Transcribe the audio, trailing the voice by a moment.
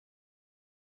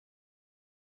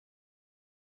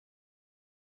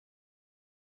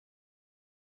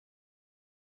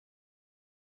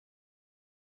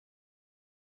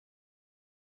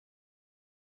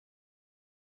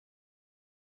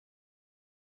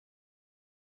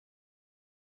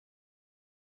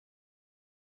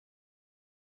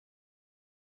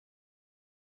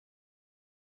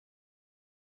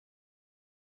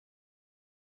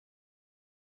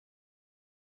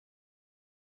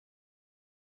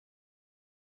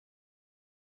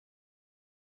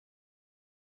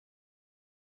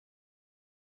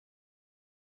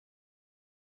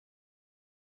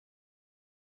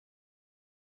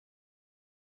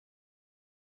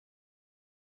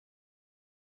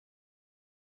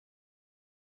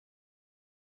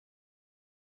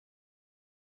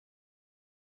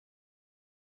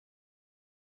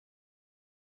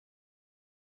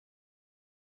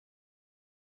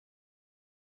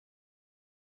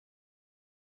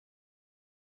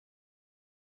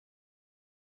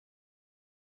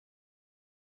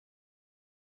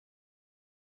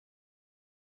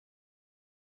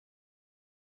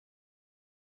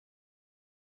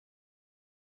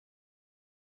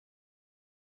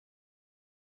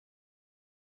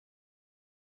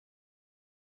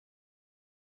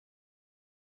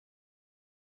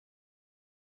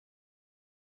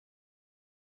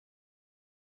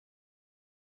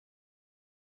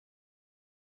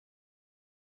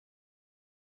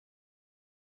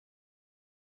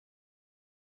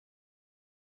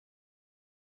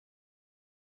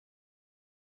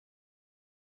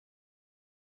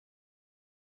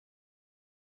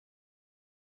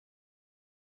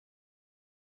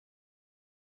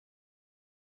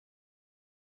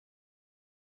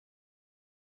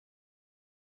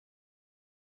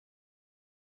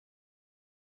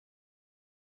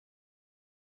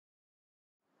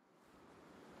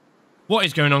What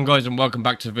is going on, guys, and welcome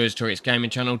back to the Versatorious Gaming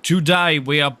channel. Today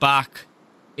we are back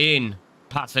in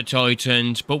Path of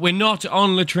Titans, but we're not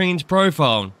on Letrin's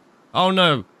profile. Oh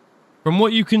no. From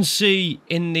what you can see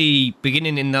in the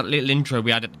beginning, in that little intro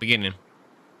we had at the beginning,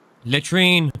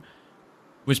 Letrin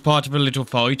was part of a little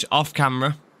fight off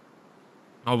camera.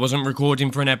 I wasn't recording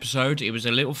for an episode. It was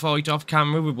a little fight off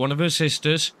camera with one of her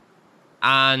sisters,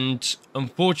 and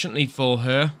unfortunately for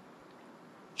her,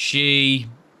 she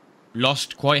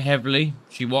lost quite heavily.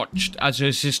 She watched as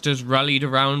her sisters rallied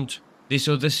around this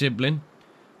other sibling.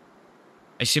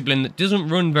 A sibling that doesn't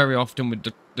run very often with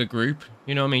the group.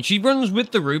 You know what I mean? She runs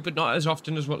with the group, but not as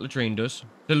often as what Letrin does.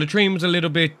 So Letrin was a little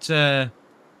bit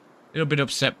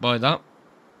upset by that.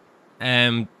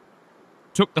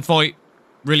 Took the fight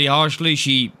really harshly.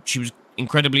 She was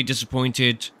incredibly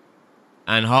disappointed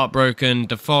and heartbroken.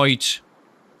 The fight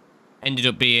ended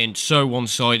up being so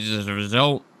one-sided as a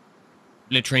result.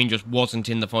 Letrin just wasn't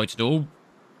in the fight at all,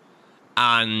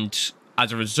 and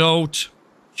as a result,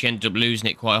 she ended up losing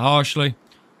it quite harshly.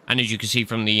 And as you can see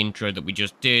from the intro that we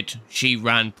just did, she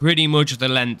ran pretty much the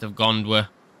length of Gondor,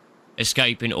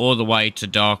 escaping all the way to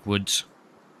Darkwoods,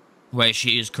 where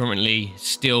she is currently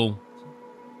still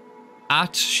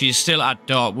at. She is still at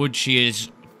Darkwood. She is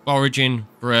foraging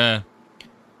for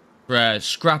a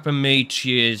scrap of meat.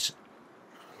 She is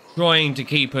trying to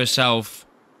keep herself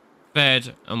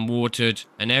fed and watered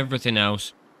and everything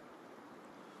else.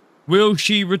 Will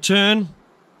she return?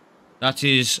 That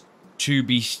is to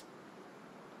be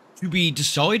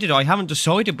decided. I haven't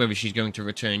decided whether she's going to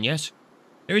return yet.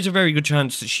 There is a very good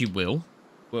chance that she will,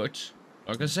 but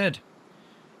like I said,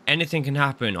 anything can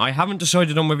happen. I haven't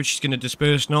decided on whether she's going to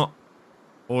disperse not,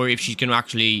 or if she's going to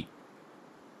actually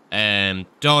die.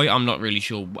 I'm not really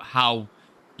sure how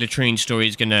Letrin's story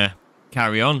is going to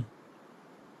carry on.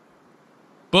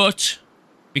 But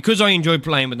because I enjoy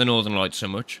playing with the Northern Lights so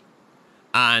much,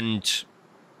 and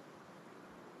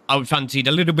I would fancied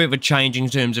a little bit of a change in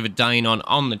terms of a Deinon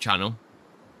on the channel,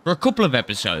 for a couple of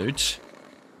episodes,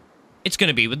 it's going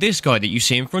to be with this guy that you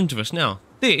see in front of us now.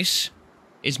 This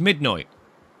is Midniht.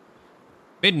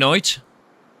 Midniht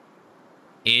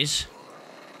is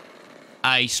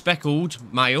a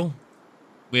speckled male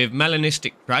with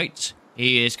melanistic traits.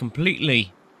 He is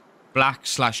completely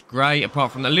black/grey,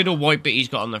 apart from the little white bit he's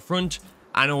got on the front,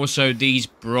 and also these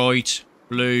bright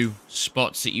blue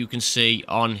spots that you can see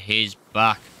on his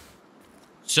back.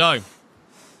 So,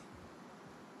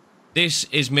 this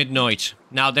is Midniht.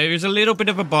 Now, there is a little bit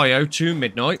of a bio to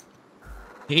Midniht.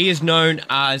 He is known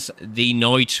as the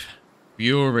Night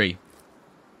Fury,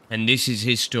 and this is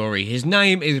his story. His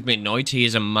name is Midniht. He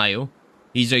is a male.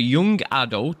 He's a young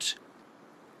adult.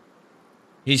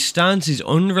 His stance is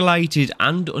unrelated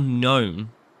and unknown.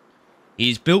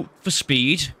 He is built for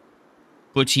speed,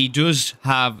 but he does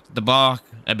have the bark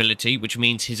ability, which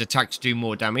means his attacks do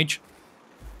more damage.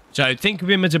 So think of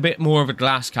him as a bit more of a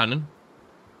glass cannon.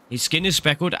 His skin is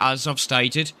speckled, as I've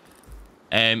stated.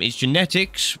 His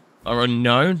genetics are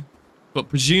unknown, but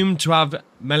presumed to have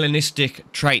melanistic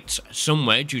traits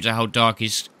somewhere due to how dark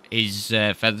his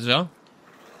feathers are.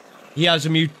 He has a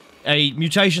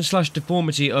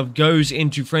mutation/deformity of goes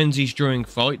into frenzies during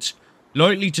fights,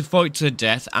 likely to fight to the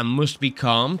death and must be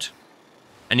calmed,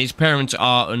 and his parents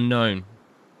are unknown.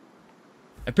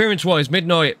 Appearance wise,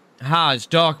 Midniht has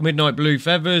dark midnight blue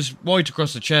feathers, white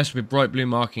across the chest with bright blue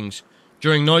markings.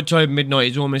 During nighttime, Midniht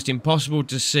is almost impossible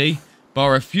to see,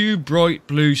 bar a few bright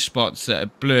blue spots that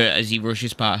are blur as he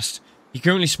rushes past. He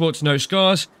currently sports no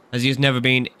scars, as he has never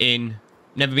been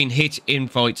hit in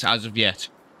fights as of yet.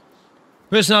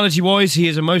 Personality-wise, he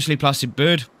is a mostly placid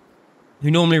bird, who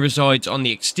normally resides on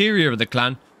the exterior of the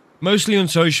clan, mostly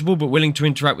unsociable but willing to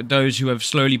interact with those who have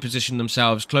slowly positioned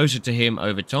themselves closer to him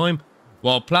over time.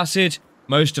 While placid,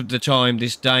 most of the time,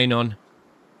 this Deinon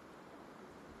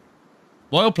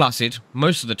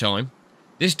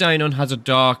has a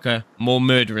darker, more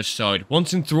murderous side.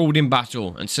 Once enthralled in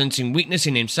battle and sensing weakness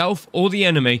in himself or the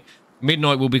enemy,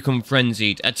 Midniht will become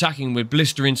frenzied, attacking with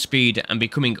blistering speed and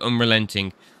becoming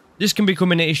unrelenting. This can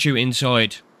become an issue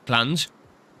inside clans,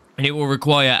 and it will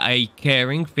require a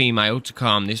caring female to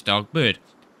calm this dark bird.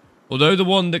 Although the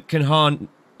one that can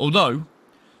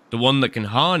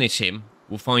harness him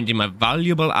will find him a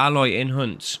valuable ally in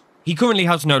hunts. He currently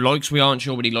has no likes. We aren't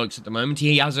sure what he likes at the moment.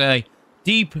 He has a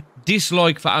deep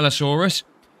dislike for Allosaurus.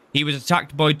 He was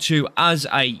attacked by two as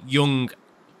a young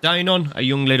Deinon, a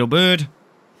young little bird.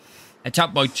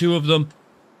 Attacked by two of them.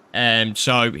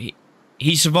 So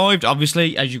he survived,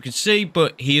 obviously, as you can see,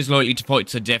 but he is likely to fight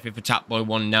to death if attacked by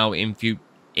one now in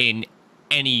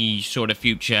any sort of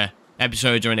future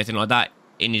episodes or anything like that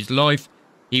in his life.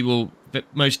 He will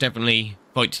most definitely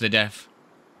fight to the death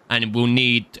and we'll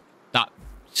need that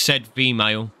said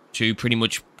female to pretty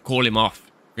much call him off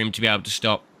for him to be able to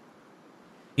stop.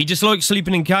 He just likes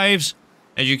sleeping in caves.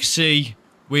 As you can see,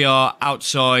 we are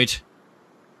outside.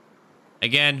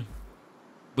 Again,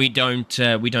 we don't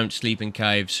sleep in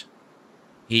caves.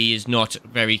 He is not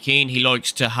very keen. He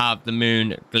likes to have the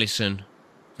moon glisten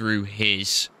through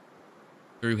his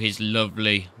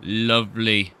lovely,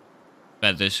 lovely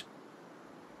feathers.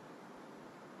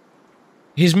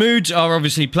 His moods are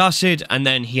obviously placid, and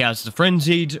then he has the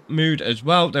frenzied mood as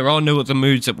well. There are no other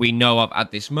moods that we know of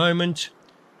at this moment.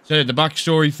 So the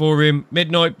backstory for him: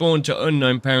 Midniht, born to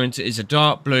unknown parents, is a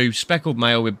dark blue speckled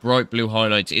male with bright blue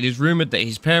highlights. It is rumoured that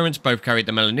his parents both carried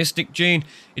the melanistic gene.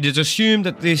 It is assumed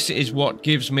that this is what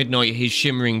gives Midniht his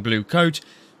shimmering blue coat.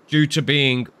 Due to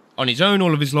being on his own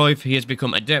all of his life, he has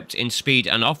become adept in speed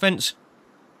and offense.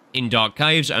 In dark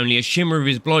caves, only a shimmer of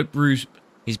his bright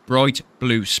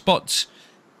blue spots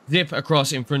zip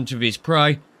across in front of his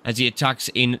prey as he attacks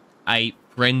in a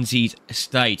frenzied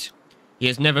state. He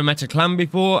has never met a clan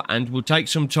before and will take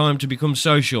some time to become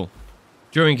social.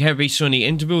 During heavy sunny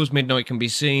intervals, Midniht can be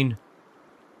seen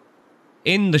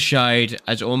in the shade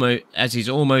as his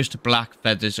almost black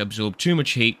feathers absorb too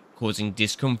much heat, causing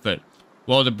discomfort.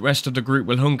 While the rest of the group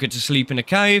will hunker to sleep in a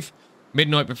cave,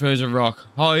 Midniht prefers a rock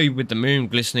high with the moon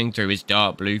glistening through his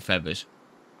dark blue feathers.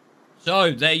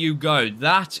 So there you go.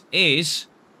 That is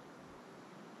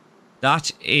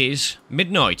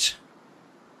Midniht.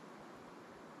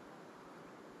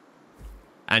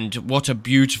 And what a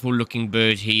beautiful looking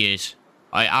bird he is.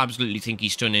 I absolutely think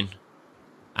he's stunning.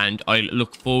 And I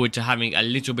look forward to having a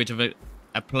little bit of a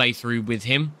playthrough with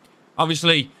him.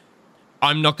 Obviously,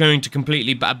 I'm not going to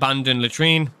completely abandon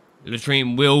Letrin.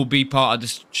 Letrin will be part of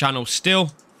this channel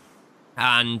still.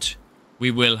 And we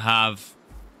will have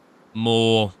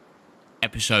more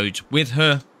episodes with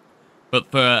her.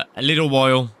 But for a little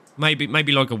while, maybe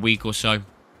like a week or so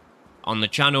on the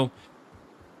channel,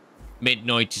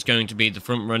 Midniht is going to be the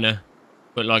front runner.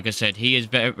 But like I said, he is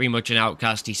very much an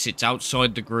outcast. He sits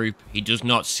outside the group. He does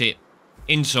not sit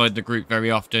inside the group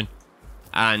very often.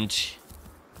 And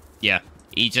yeah,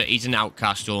 he's an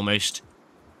outcast almost.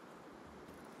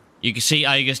 You can see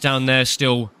Aegis down there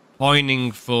still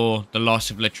pining for the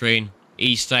loss of Letrin.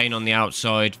 He's staying on the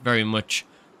outside, very much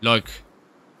like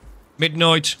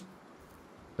Midniht.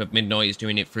 But Midniht is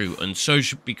doing it through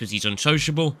because he's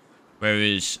unsociable,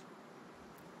 whereas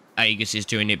Aegis is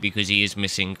doing it because he is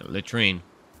missing Letrin.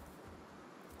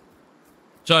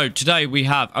 So today we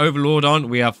have Overlord on,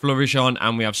 we have Flourish on,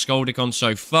 and we have Skaldic on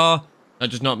so far.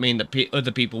 That does not mean that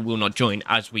other people will not join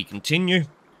as we continue,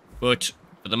 but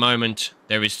for the moment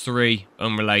there is 3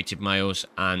 unrelated males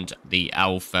and the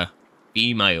alpha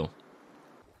female.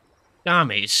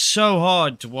 Damn, it's so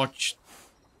hard to watch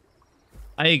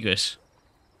Aegis.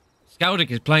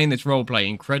 Skaldic is playing this roleplay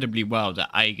incredibly well, that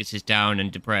Aegis is down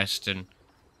and depressed and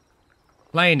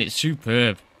playing it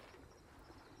superb.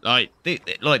 Like the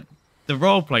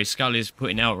roleplay Scal is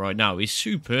putting out right now is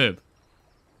superb.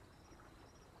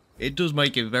 It does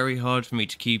make it very hard for me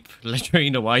to keep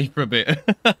Letrin away for a bit.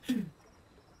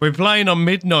 We're playing on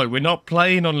Midniht, we're not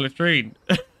playing on Letrin.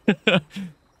 I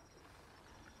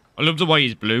love the way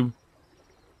he's blue.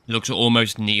 It looks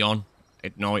almost neon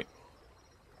at night.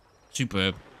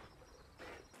 Superb.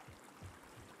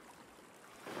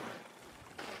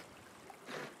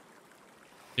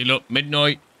 See, look,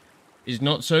 Midniht is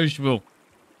not sociable.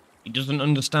 He doesn't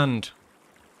understand.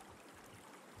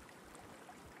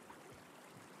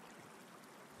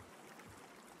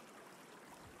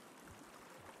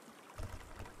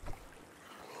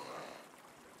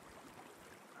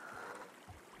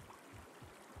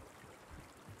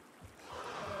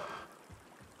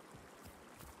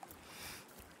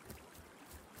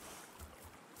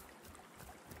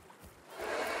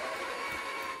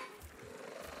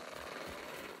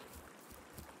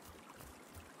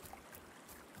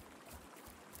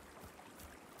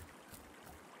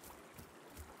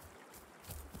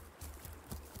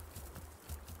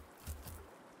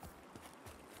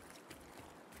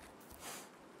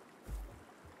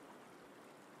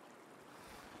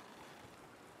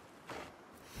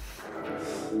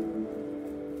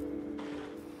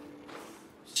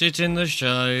 Sit in the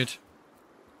shade.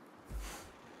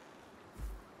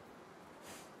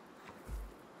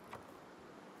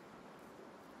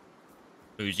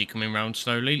 Who's he coming round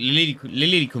slowly?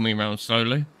 Lily coming round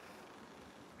slowly.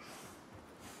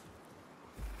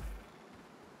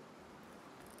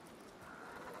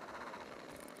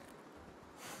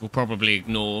 We'll probably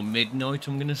ignore Midniht,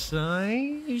 I'm gonna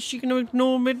say. Is she gonna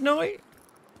ignore Midniht?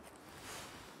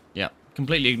 Yeah,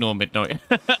 completely ignore Midniht.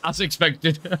 As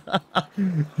expected.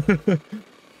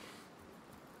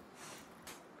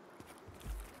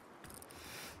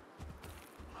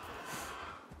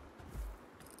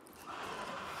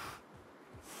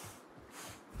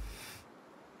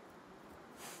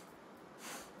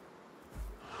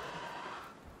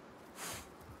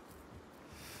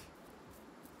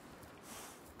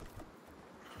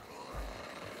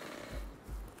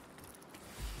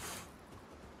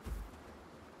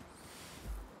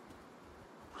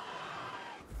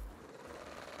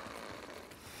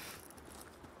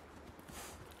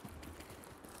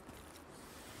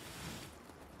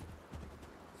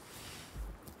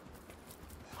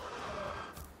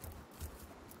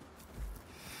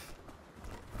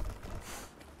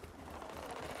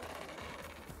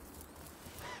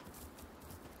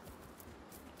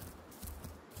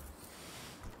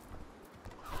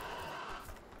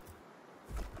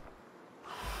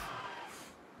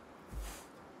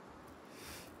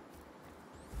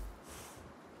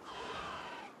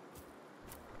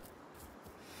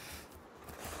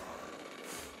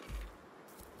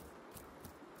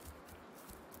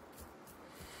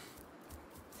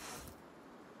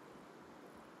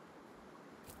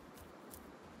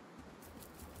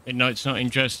 Midnight's not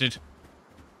interested.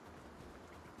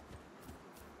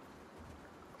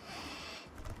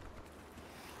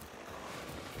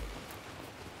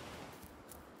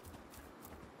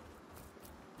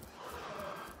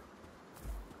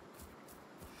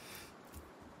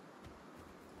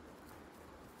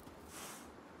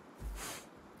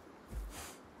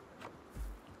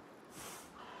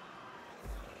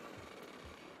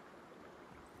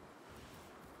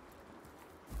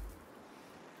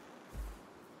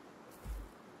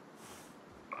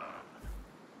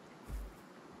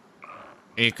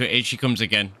 Here she comes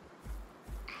again.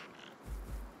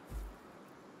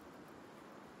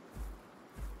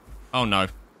 Oh no.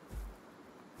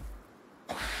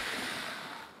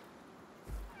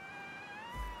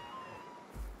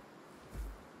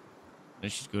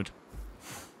 This is good.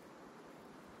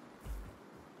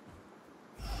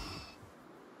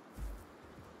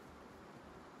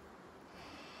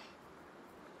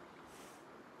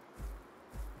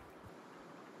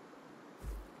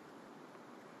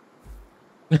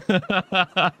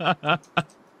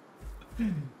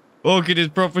 Orchid is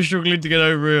proper struggling to get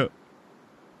over it.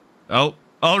 Oh.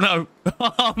 Oh no.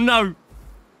 Oh no.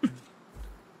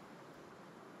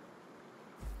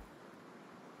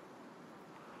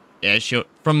 Yeah,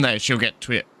 from there she'll get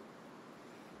to it.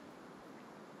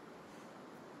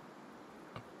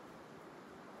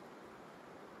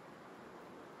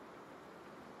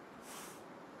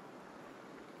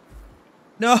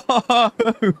 No.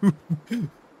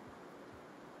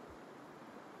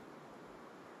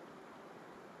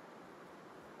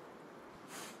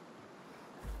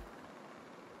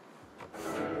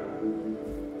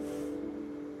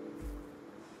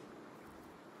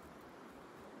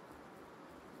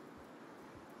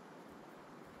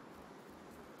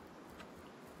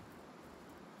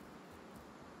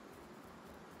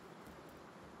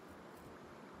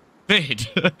 Bid.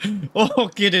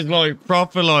 Orchid is like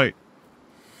proper like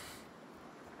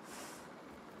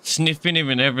sniffing him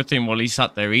and everything while he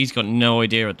sat there. He's got no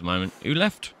idea at the moment. Who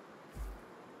left?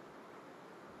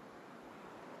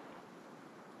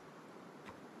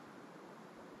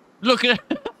 Look at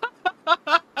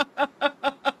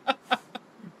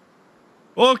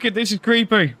Orchid, this is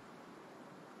creepy.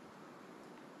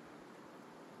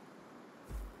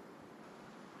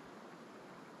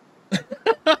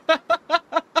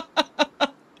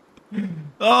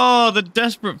 Oh, the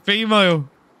desperate female.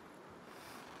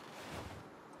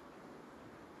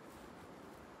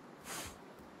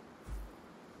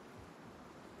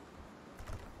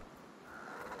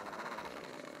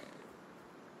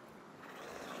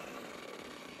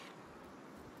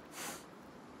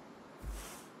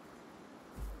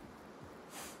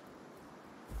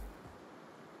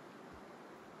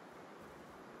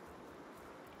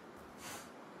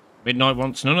 Midnight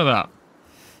wants none of that.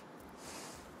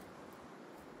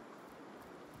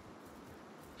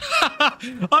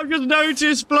 I've just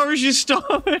noticed Flourish is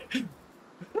stopping.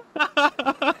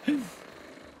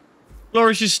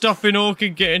 Flourish is stopping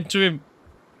Orchid getting to him.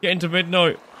 Getting to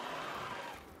Midnight.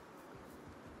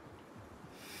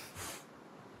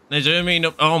 There's Hermine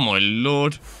up. Oh my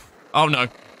lord. Oh no.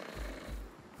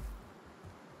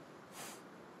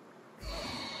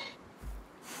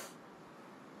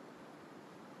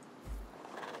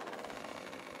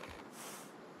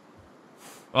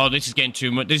 Oh, this is getting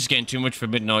too much. This is getting too much for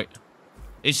Midnight.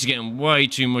 This is getting way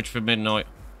too much for Midnight.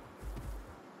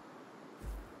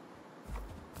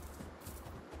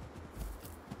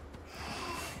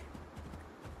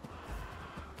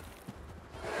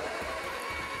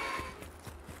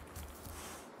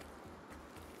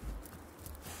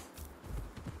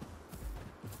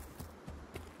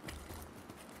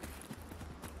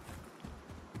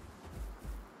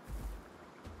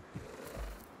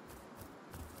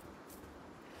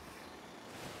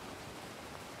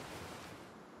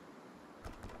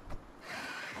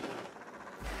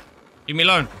 Leave me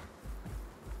alone.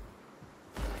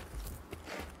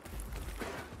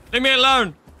 Leave me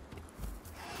alone.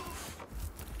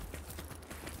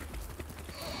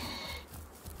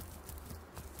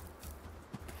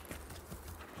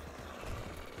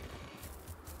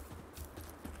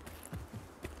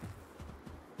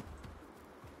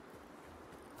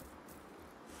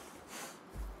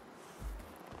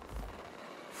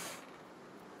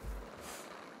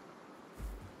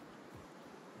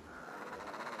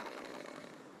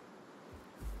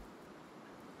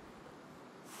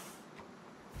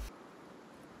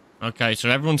 Okay, so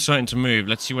everyone's starting to move.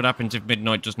 Let's see what happens if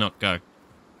Midnight does not go.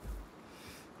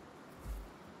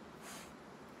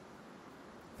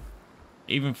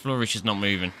 Even Flourish is not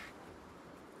moving.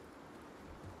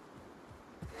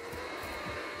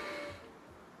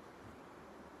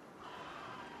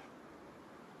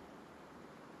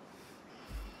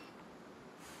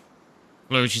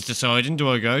 Chloe's deciding, do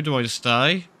I go? Do I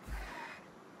stay?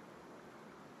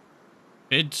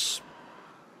 It's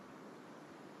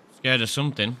scared of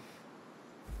something.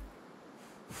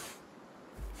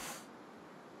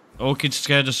 Orchid's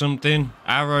scared of something.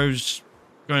 Arrow's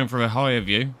going for a higher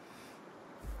view.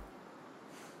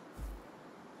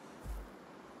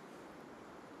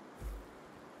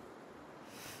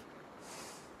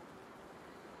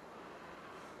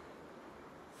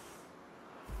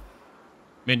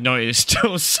 Midnight is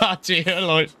still sat here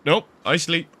like, nope, I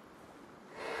sleep.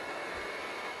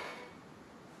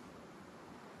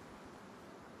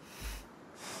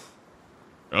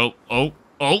 Oh, oh,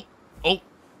 oh, oh.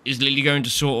 Is Lily going to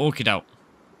sort Orchid out?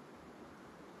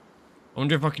 I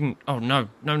wonder if I can... Oh, no.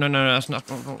 No, no, no, that's not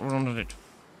what I wanted.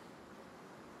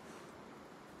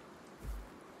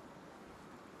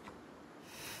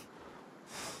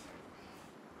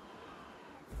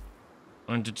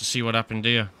 I wanted to see what happened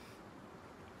here.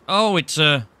 Oh, it's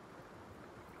a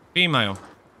female.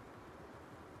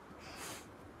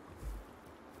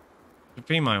 A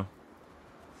female.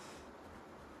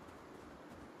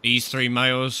 These three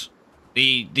males.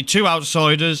 The two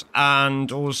outsiders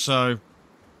and also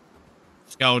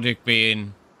Scaldic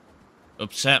being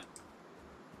upset.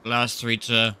 Last three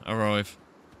to arrive.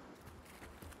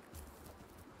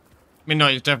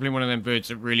 Midnight is definitely one of them birds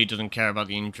that really doesn't care about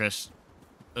the interest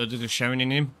others are showing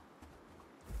in him.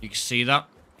 You can see that.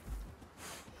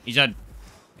 He's had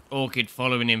Orchid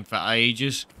following him for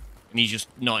ages, and he's just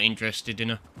not interested in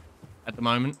her at the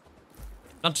moment.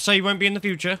 Not to say he won't be in the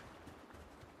future.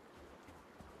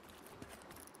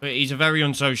 But he's a very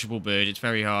unsociable bird. It's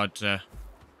very hard to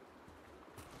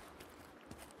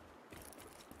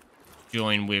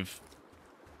join with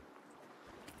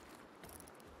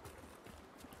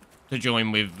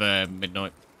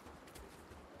Midnight.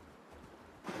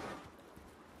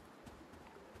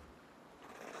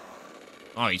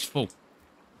 Oh, he's full.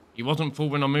 He wasn't full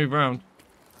when I moved around.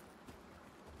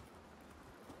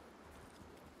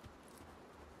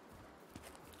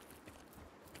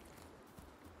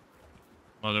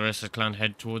 While the rest of the clan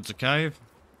head towards the cave.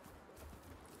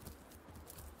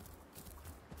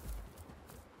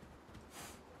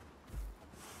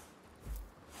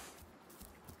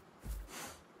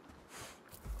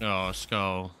 Oh,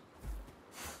 skull.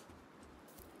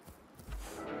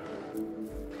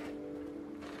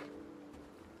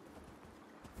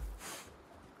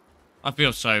 I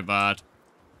feel so bad.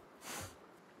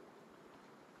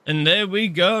 And there we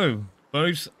go.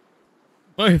 Both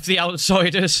the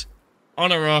outsiders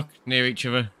on a rock near each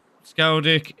other.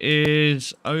 Scaldic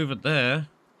is over there.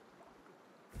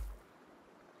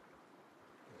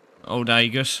 Old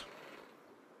Agus.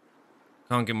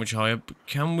 Can't get much higher, but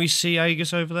can we see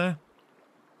Agus over there?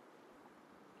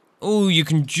 Oh, you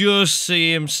can just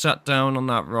see him sat down on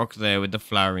that rock there with the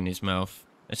flower in his mouth,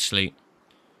 asleep.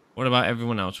 What about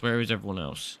everyone else? Where is everyone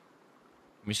else?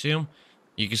 Can we see him?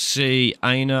 You can see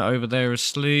Aina over there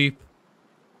asleep.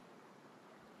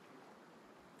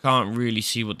 Can't really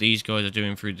see what these guys are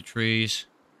doing through the trees.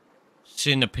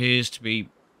 Sin appears to be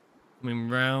coming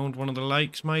round one of the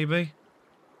lakes, maybe.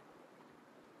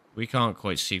 We can't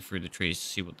quite see through the trees to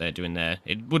see what they're doing there.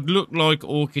 It would look like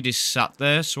Orchid is sat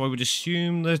there, so I would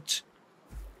assume that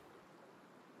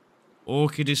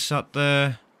Orchid is sat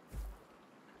there.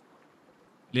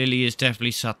 Lily is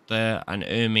definitely sat there, and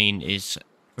Ermine is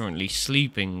currently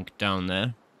sleeping down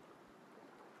there.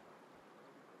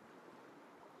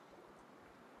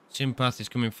 Sympath is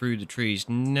coming through the trees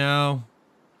now.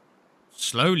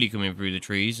 Slowly coming through the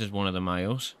trees as one of the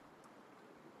males.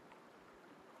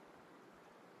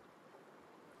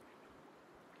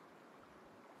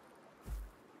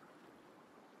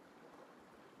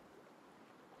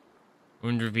 I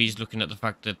wonder if he's looking at the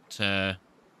fact that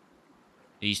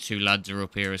these two lads are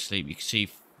up here asleep. You can see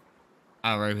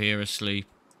Arrow here asleep.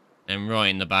 And right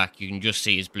in the back, you can just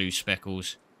see his blue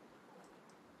speckles.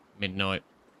 Midnight.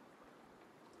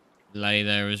 Lay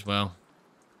there as well.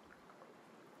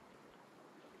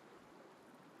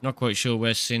 Not quite sure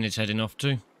where Sin is heading off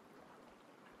to.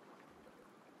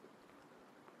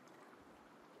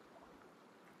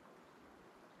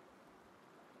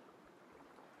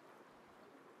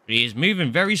 But he is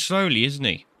moving very slowly, isn't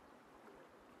he?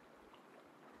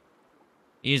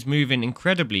 He is moving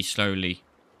incredibly slowly.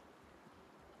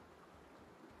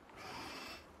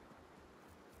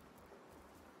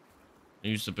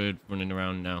 Who's the bird running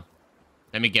around now?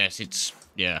 Let me guess, it's...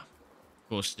 yeah. Of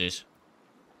course it is.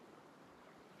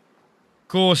 Of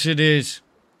course it is.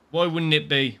 Why wouldn't it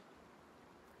be?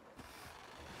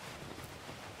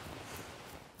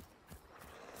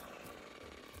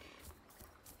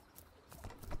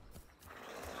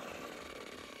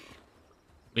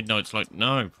 Midnight's like,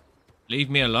 no, leave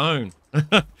me alone.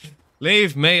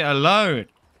 Leave me alone.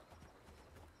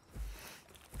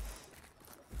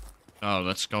 Oh,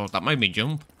 let's go. That made me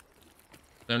jump.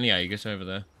 There's only Aegis over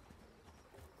there.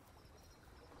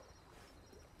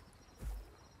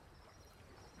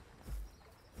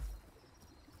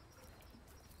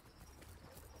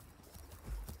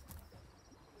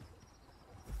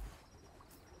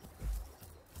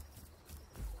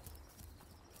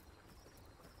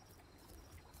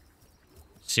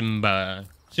 Simba.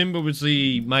 Simba was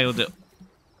the male that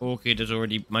Orchid has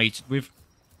already mated with.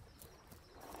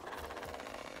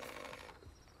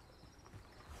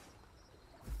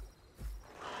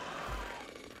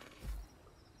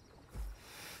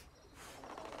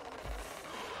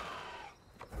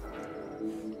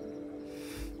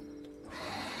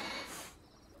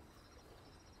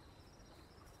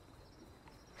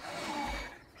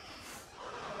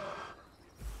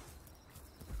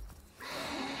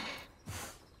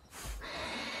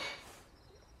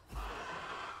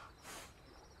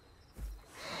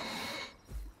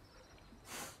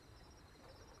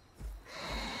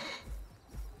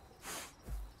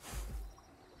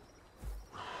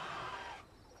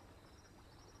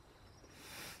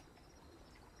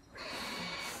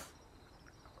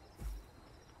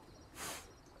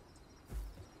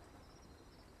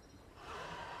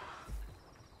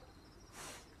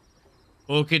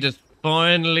 Orchid has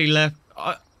finally left.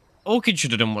 Orchid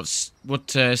should have done what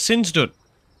Sin's done.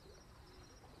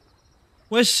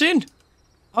 Where's Sin?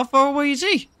 How far away is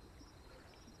he?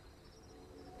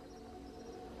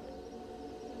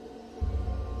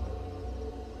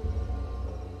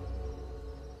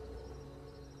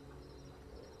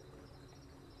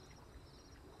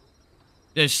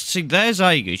 There's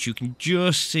Aegis. You can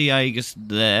just see Aegis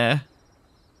there.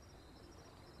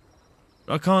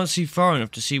 I can't see far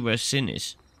enough to see where Sin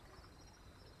is.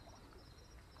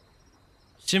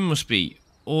 Sin must be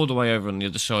all the way over on the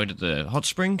other side of the hot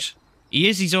springs. He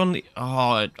is, he's on the...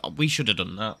 Oh, we should have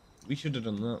done that. We should have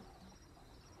done that.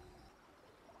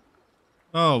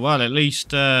 Oh, well, at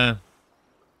least,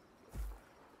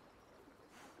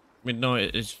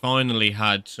 Midnight has finally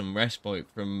had some respite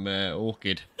from,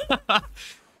 Orchid. It's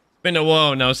been a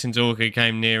while now since Orchid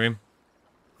came near him.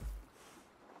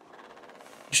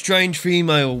 Strange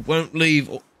female won't leave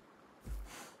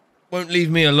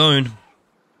me alone.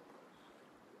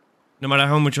 No matter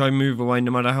how much I move away,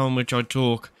 no matter how much I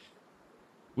talk,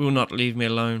 will not leave me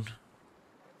alone.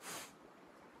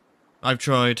 I've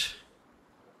tried.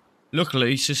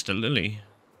 Luckily, Sister Lily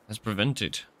has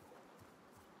prevented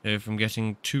her from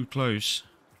getting too close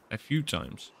a few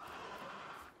times.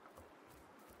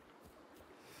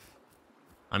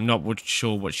 I'm not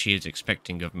sure what she is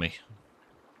expecting of me.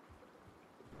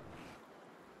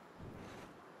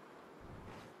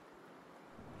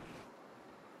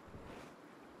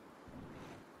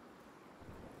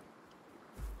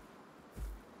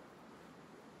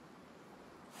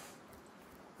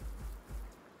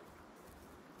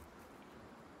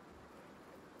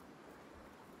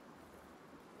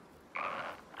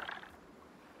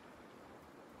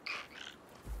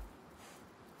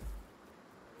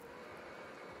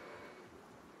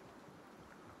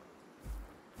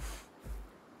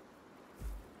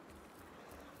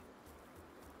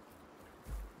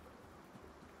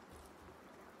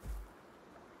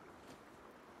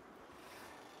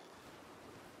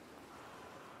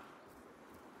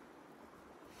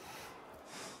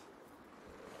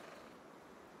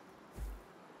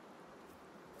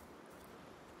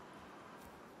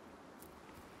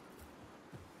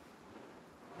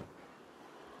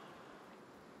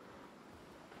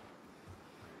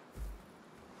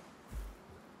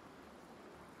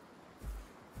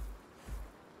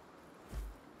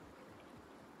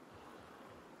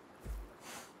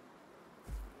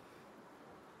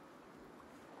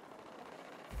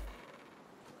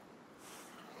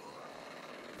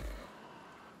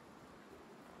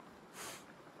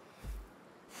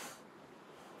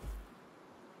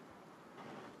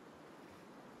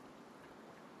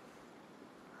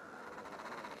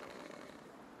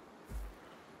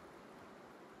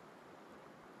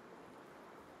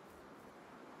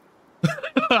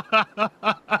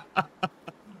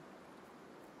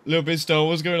 Little bit Star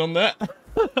Wars going on there.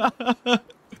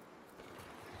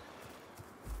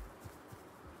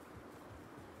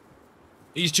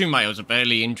 These two males are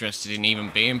barely interested in even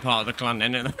being part of the clan,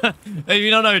 innit? Have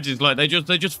you not noticed? Like they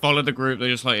just follow the group. They're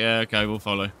just like, yeah, okay, we'll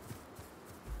follow.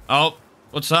 Oh,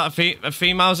 what's that? A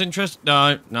female's interest?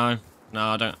 No,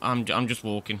 I don't. I'm just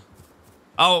walking.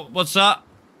 Oh, what's that?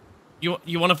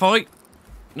 You want to fight?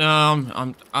 No,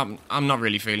 I'm not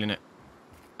really feeling it.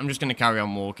 I'm just gonna carry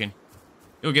on walking.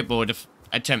 You'll get bored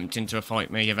attempting to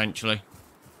fight me eventually.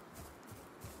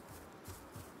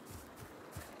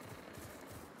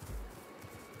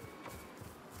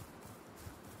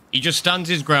 He just stands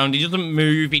his ground. He doesn't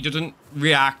move. He doesn't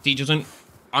react. He doesn't,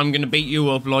 I'm going to beat you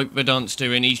up like Verdunt's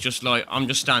doing. He's just like, I'm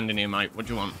just standing here, mate. What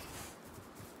do you want?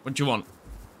 What do you want?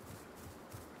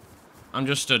 I'm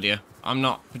just stood here. I'm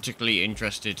not particularly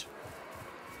interested.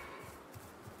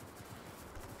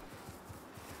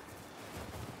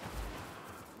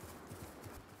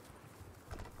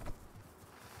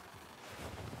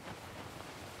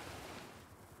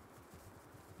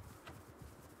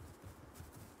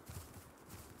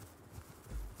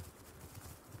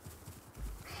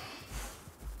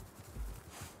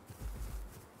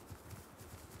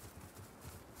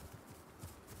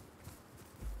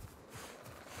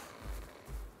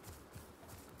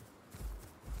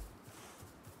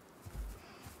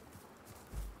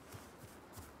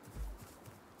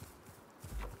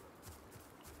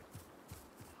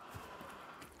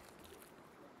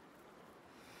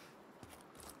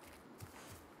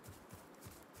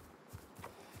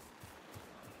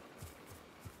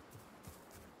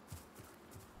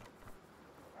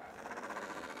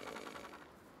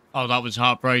 Oh, that was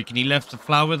heartbreaking. He left the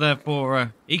flower there for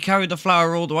her. He carried the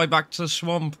flower all the way back to the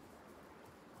swamp.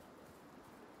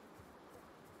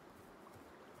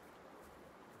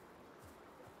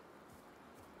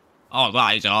 Oh,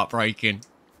 that is heartbreaking.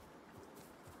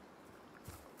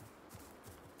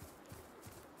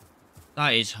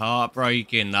 That is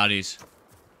heartbreaking, that is.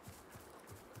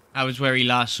 That was where he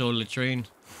last saw Letrin.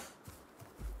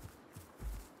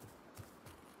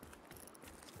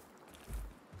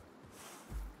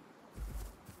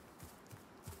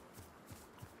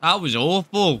 That was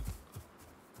awful.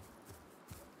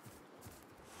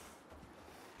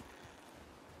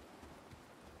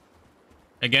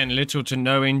 Again, little to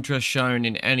no interest shown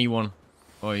in anyone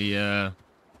by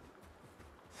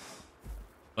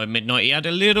Midniht. He had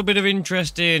a little bit of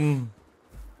interest in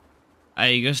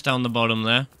Aegis down the bottom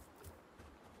there.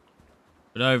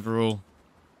 But overall,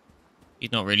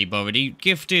 he's not really bothered. He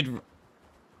gifted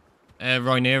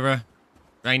Rhaenyra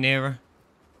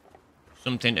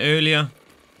something earlier.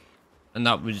 And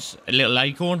that was a little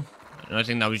acorn. And I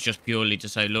think that was just purely to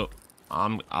say, look,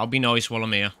 I'll be nice while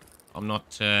I'm here. I'm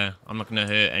not gonna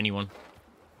hurt anyone.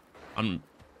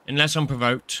 Unless I'm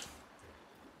provoked.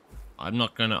 I'm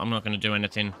not gonna do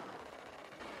anything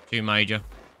too major.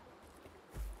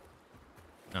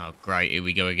 Oh great, here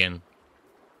we go again.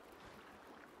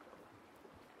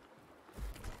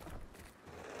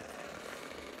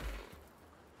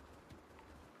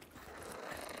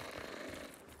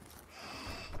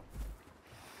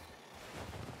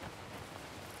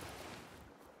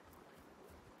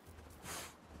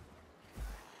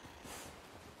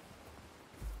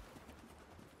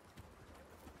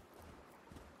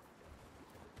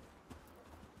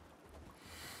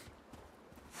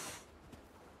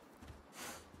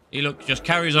 He look just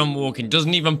carries on walking,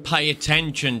 doesn't even pay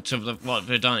attention to what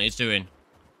Verdunt is doing.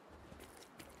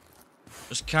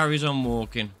 Just carries on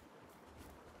walking.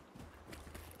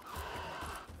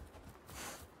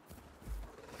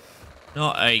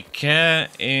 Not a care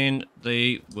in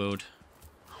the world.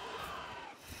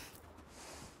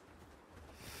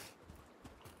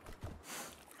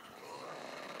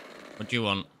 What do you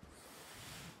want?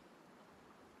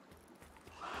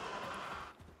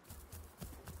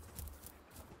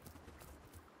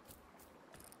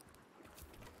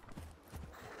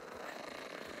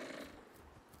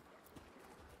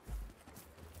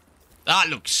 That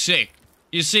looks sick.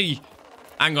 You see,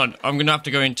 hang on. I'm gonna have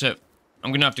to go into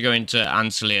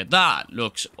Ansel here. That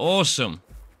looks awesome.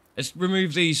 Let's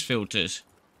remove these filters.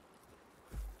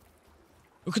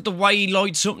 Look at the way he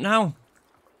lights up now.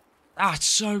 That's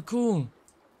so cool.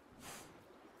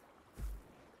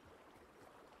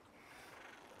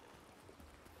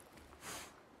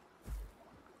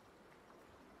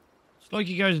 It's like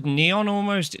he goes neon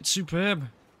almost. It's superb.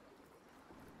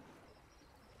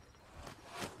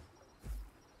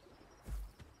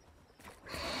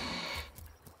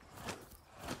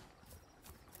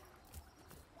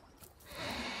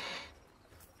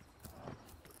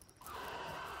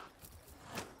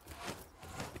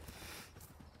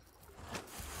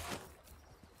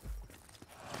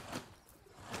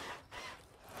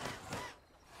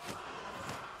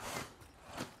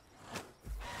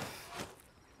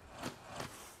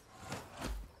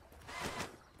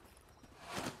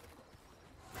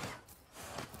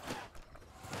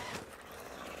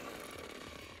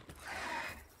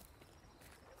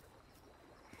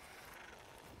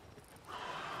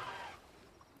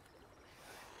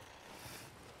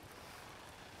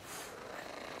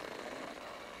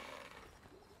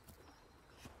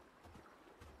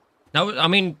 Now, I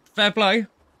mean, fair play.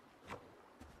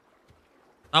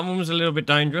 That one was a little bit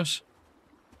dangerous.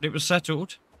 But it was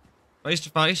settled. Face to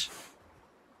face.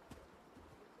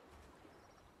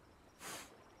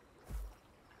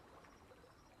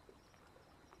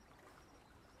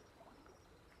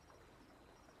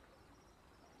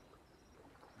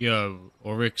 Yo,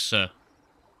 Oryxa.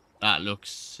 That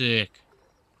looks sick.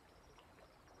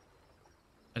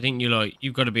 I think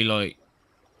you've got to be like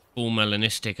full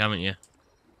melanistic, haven't you?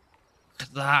 Look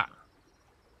at that.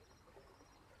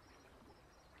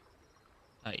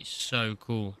 That is so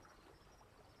cool.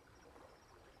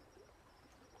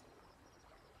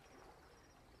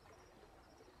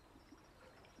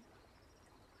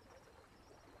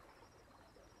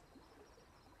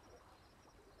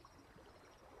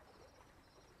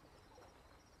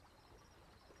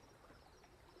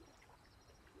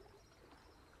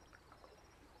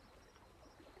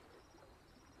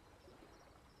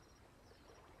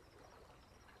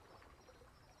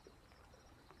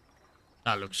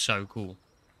 That looks so cool.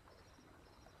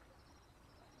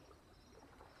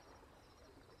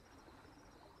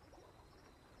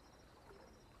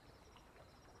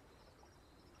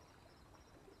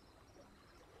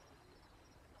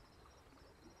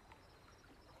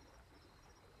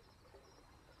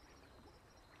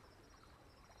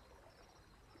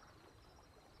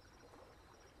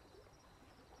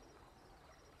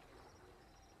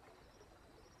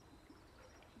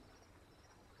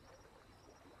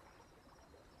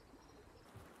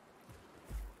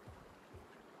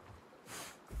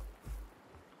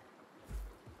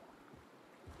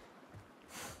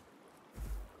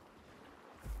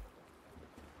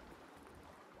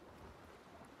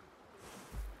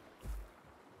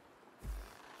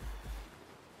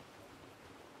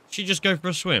 She just go for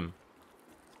a swim.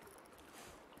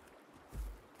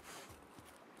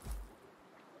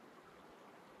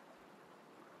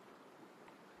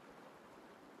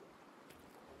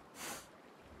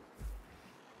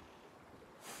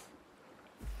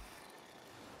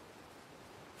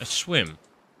 A swim.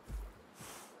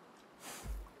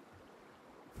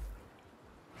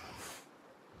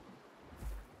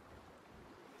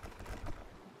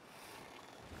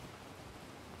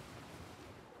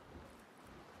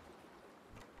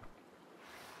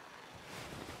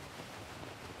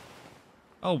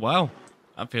 Oh wow,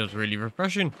 that feels really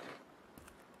refreshing.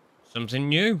 Something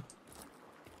new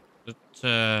that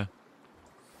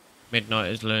Midniht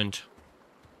has learned.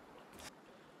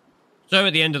 So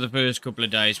at the end of the first couple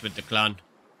of days with the clan,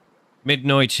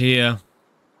 Midniht here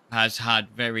has had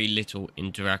very little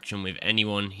interaction with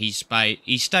anyone. He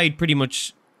stayed pretty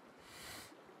much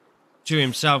to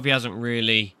himself. He hasn't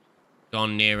really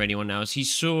gone near anyone else.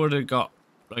 He's sort of got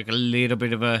like a little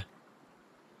bit of a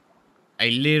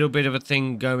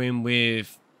thing going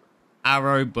with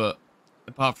Arrow, but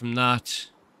apart from that,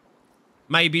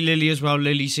 maybe Lily as well.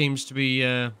 Lily seems to be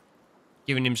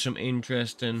giving him some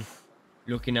interest and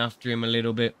looking after him a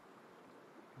little bit,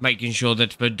 making sure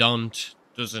that Verdant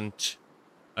doesn't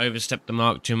overstep the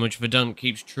mark too much. Verdant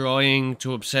keeps trying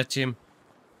to upset him,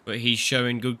 but he's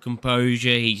showing good composure.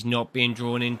 He's not being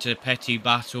drawn into petty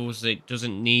battles that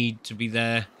doesn't need to be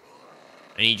there,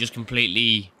 and he just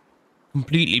completely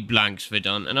blanks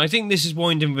Verdant. And I think this is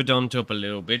winding Verdant up a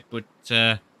little bit, but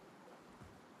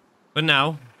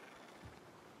now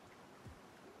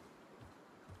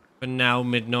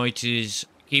Midniht is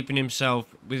keeping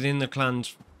himself within the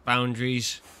clan's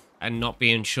boundaries and not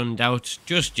being shunned out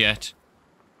just yet.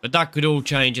 But that could all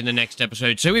change in the next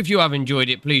episode. So if you have enjoyed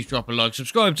it, please drop a like.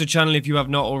 Subscribe to the channel if you have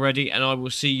not already. And I will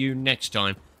see you next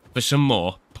time for some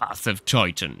more Path of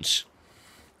Titans.